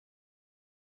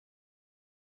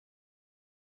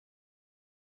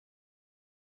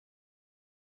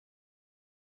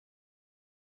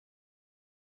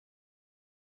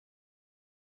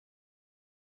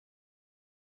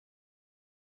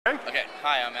Okay,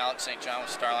 hi, I'm Alex St. John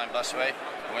with StarLine Busway.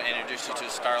 I'm going to introduce you to the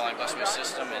StarLine Busway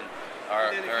system and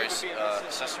our various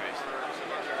accessories.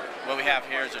 What we have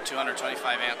here is a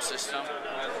 225 amp system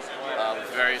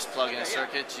with various plug-in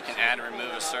circuits. You can add or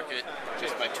remove a circuit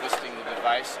just by twisting the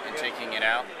device and taking it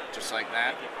out, just like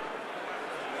that.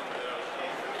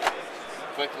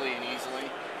 Quickly and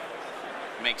easily.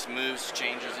 Makes moves,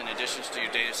 changes, and additions to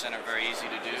your data center very easy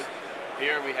to do.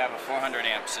 Here we have a 400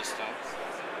 amp system.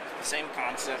 Same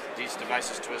concept, these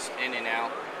devices twist in and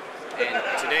out. And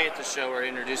today at the show we're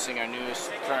introducing our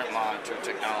newest current monitor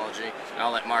technology. And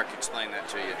I'll let Mark explain that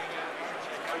to you.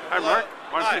 Hi Mark,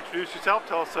 why don't you introduce yourself,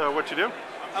 tell us what you do.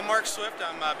 I'm Mark Swift,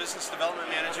 I'm Business Development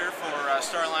Manager for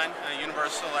StarLine,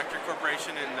 Universal Electric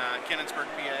Corporation in Canonsburg,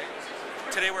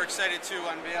 PA. Today we're excited to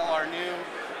unveil our new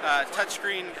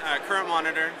touchscreen current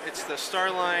monitor. It's the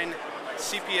StarLine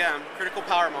CPM, Critical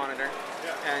Power Monitor,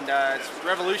 and it's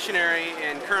revolutionary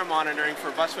in current monitoring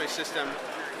for busway system.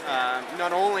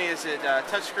 Not only is it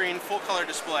touchscreen full color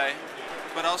display,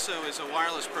 but also is a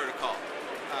wireless protocol.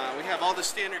 We have all the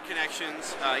standard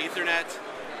connections, Ethernet,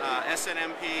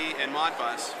 SNMP, and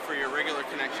Modbus for your regular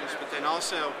connections, but then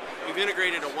also we've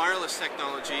integrated a wireless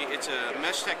technology. It's a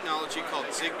mesh technology called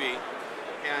ZigBee,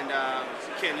 and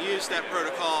can use that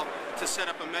protocol to set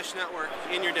up a mesh network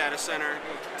in your data center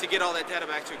to get all that data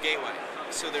back to a gateway.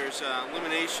 So there's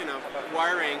elimination of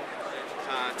wiring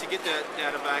to get that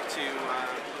data back to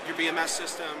your BMS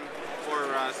system or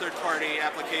third-party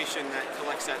application that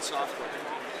collects that software.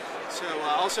 So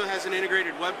also has an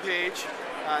integrated web page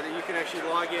that you can actually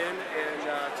log in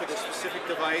and to the specific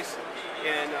device,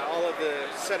 and all of the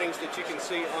settings that you can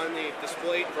see on the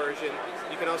displayed version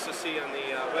you can also see on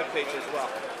the web page as well.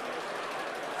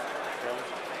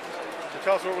 So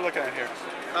tell us what we're looking at here.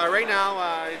 Right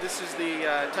now this is the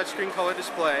touchscreen color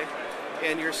display,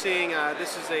 and you're seeing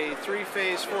this is a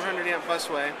 3-phase 400 amp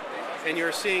busway, and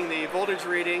you're seeing the voltage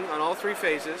reading on all 3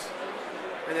 phases,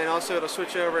 and then also it'll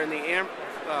switch over in the amp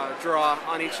draw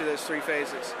on each of those 3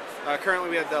 phases. Currently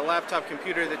we have the laptop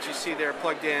computer that you see there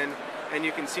plugged in, and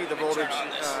you can see the voltage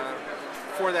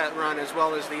for that run as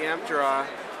well as the amp draw.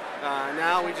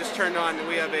 Now we just turned on,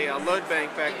 we have a load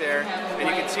bank back there, and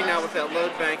you can see now with that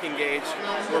load bank engaged,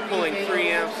 we're pulling 3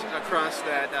 amps across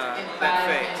that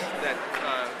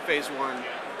phase 1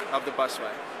 of the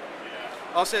busway.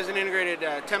 Also has an integrated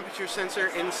temperature sensor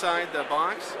inside the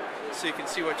box, so you can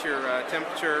see what your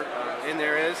temperature in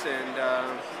there is,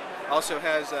 and also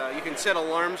has, you can set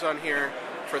alarms on here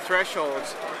for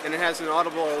thresholds, and it has an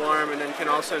audible alarm, and then can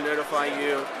also notify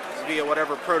you via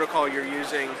whatever protocol you're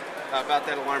using about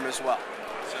that alarm as well.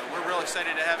 So we're real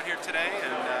excited to have it here today,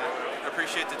 and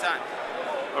appreciate the time.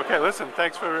 Okay, listen,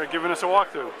 thanks for giving us a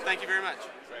walkthrough. Thank you very much.